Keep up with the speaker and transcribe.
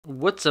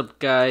What's up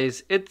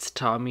guys, it's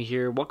Tommy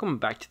here. Welcome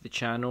back to the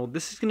channel.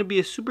 This is going to be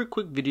a super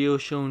quick video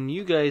showing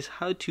you guys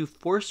how to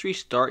force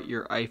restart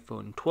your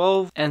iPhone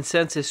 12. And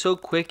since it's so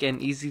quick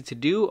and easy to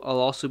do, I'll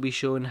also be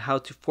showing how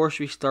to force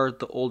restart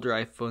the older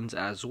iPhones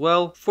as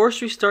well.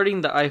 Force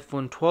restarting the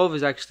iPhone 12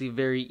 is actually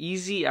very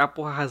easy.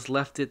 Apple has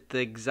left it the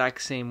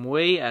exact same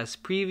way as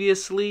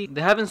previously.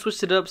 They haven't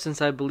switched it up since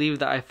I believe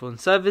the iPhone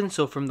 7.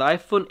 So from the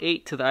iPhone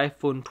 8 to the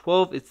iPhone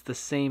 12, it's the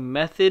same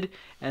method.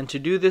 And to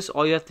do this,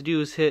 all you have to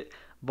do is hit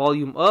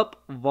volume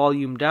up,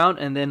 volume down,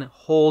 and then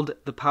hold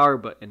the power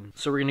button.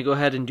 So we're going to go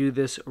ahead and do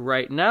this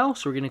right now.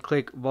 So we're going to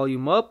click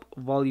volume up,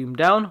 volume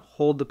down,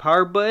 hold the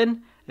power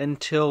button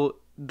until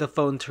the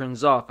phone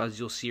turns off, as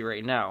you'll see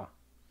right now.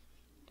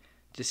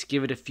 Just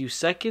give it a few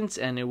seconds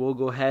and it will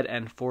go ahead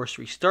and force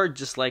restart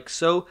just like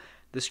so.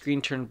 The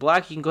screen turned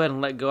black. You can go ahead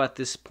and let go at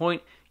this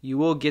point. You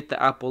will get the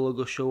Apple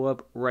logo show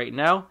up right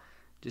now.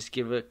 Just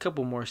give it a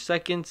couple more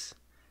seconds,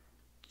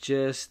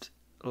 just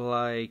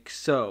like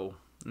so.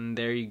 And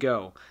there you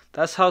go.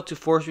 That's how to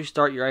force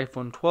restart your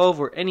iPhone 12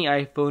 or any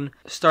iPhone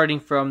starting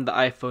from the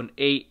iPhone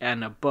 8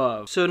 and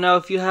above. So now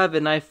if you have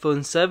an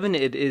iPhone 7,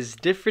 it is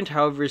different.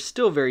 However, it's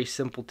still very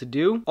simple to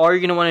do. All you're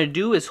going to want to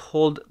do is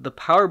hold the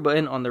power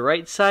button on the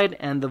right side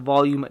and the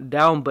volume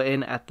down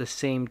button at the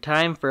same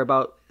time for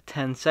about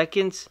 10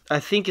 seconds. I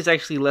think it's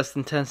actually less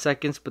than 10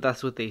 seconds, but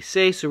that's what they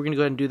say. So we're going to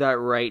go ahead and do that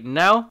right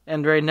now.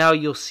 And right now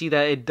you'll see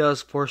that it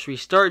does force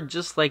restart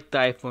just like the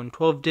iPhone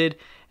 12 did.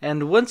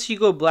 And once you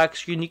go black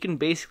screen, you can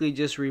basically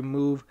just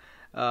remove,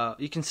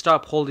 you can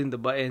stop holding the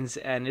buttons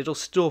and it'll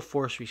still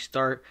force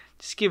restart.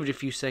 Just give it a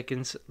few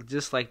seconds,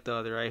 just like the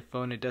other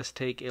iPhone. It does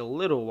take a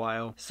little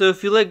while. So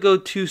if you let go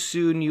too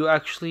soon, you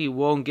actually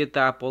won't get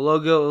the Apple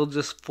logo. It'll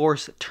just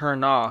force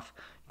turn off.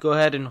 Go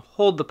ahead and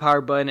hold the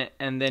power button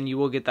and then you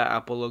will get that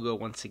Apple logo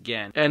once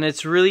again. And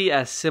it's really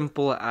as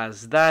simple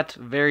as that.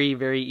 Very,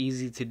 very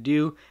easy to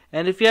do.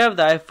 And if you have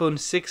the iPhone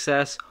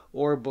 6s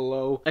or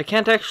below, I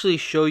can't actually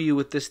show you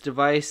with this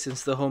device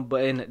since the home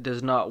button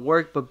does not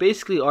work, but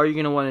basically all you're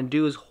going to want to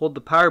do is hold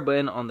the power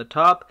button on the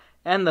top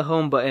and the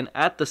home button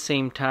at the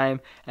same time,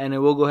 and it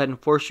will go ahead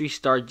and force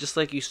restart just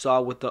like you saw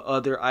with the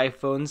other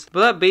iPhones. But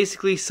that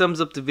basically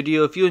sums up the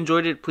video. If you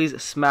enjoyed it, please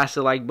smash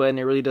the like button.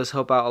 It really does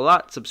help out a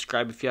lot.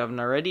 Subscribe if you haven't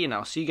already, and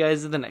I'll see you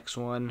guys in the next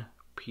one.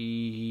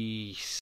 Peace.